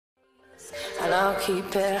and I'll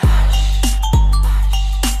keep it hush.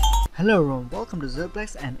 Hello everyone, welcome to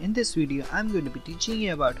ZealPlex, and in this video I'm going to be teaching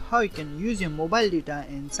you about how you can use your mobile data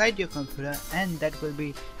inside your computer, and that will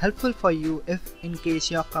be helpful for you if in case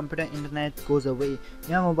your computer internet goes away.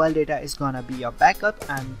 Your mobile data is gonna be your backup,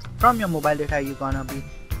 and from your mobile data you're gonna be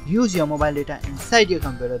use your mobile data inside your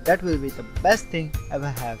computer. That will be the best thing ever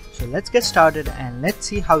have. So let's get started and let's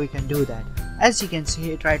see how we can do that. As you can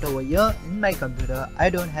see it right over here in my computer,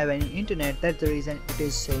 I don't have any internet. That's the reason it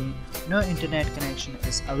is saying no internet connection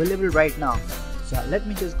is available right now. So let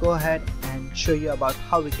me just go ahead and show you about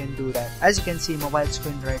how we can do that. As you can see mobile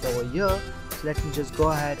screen right over here, so let me just go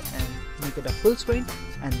ahead and make it a full screen,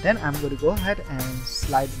 and then I'm going to go ahead and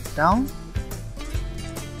slide it down.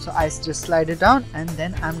 So I just slide it down, and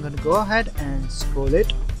then I'm going to go ahead and scroll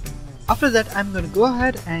it. After that I'm going to go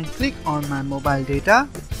ahead and click on my mobile data.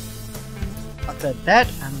 After that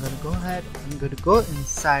I'm going to go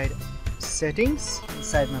inside settings,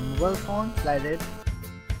 inside my mobile phone, slide it,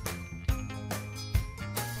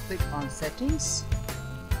 click on settings,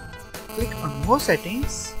 click on more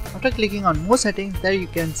settings. After clicking on more settings, there you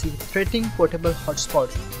can see Tethering portable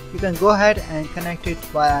hotspot. You can go ahead and connect it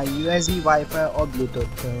via USB, Wi-Fi or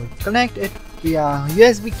Bluetooth. So connect it via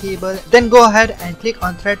USB cable, then go ahead and click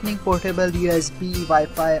on Tethering portable USB,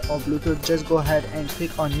 Wi-Fi or Bluetooth. Just go ahead and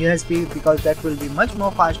click on USB because that will be much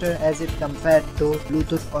more faster as it compared to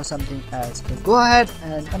Bluetooth or something else. So go ahead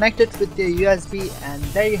and connect it with the USB, and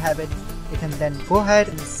there you have it. You can then go ahead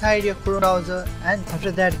inside your Chrome browser, and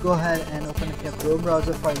after that go ahead and open up your Chrome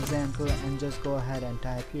browser for example, and just go ahead and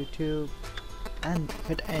type YouTube and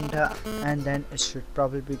hit enter, and then it should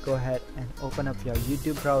probably go ahead and open up your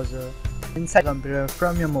YouTube browser inside computer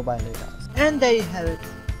from your mobile data. And there you have it.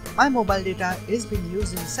 My mobile data is being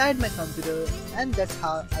used inside my computer, and that's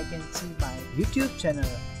how I can see my YouTube channel.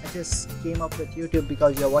 I just came up with YouTube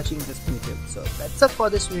because you're watching this YouTube. So that's it for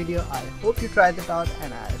this video. I hope you tried it out,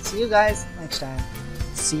 and I'll see you guys next time.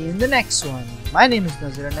 See you in the next one. My name is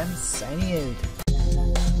Nazir and I'm signing out.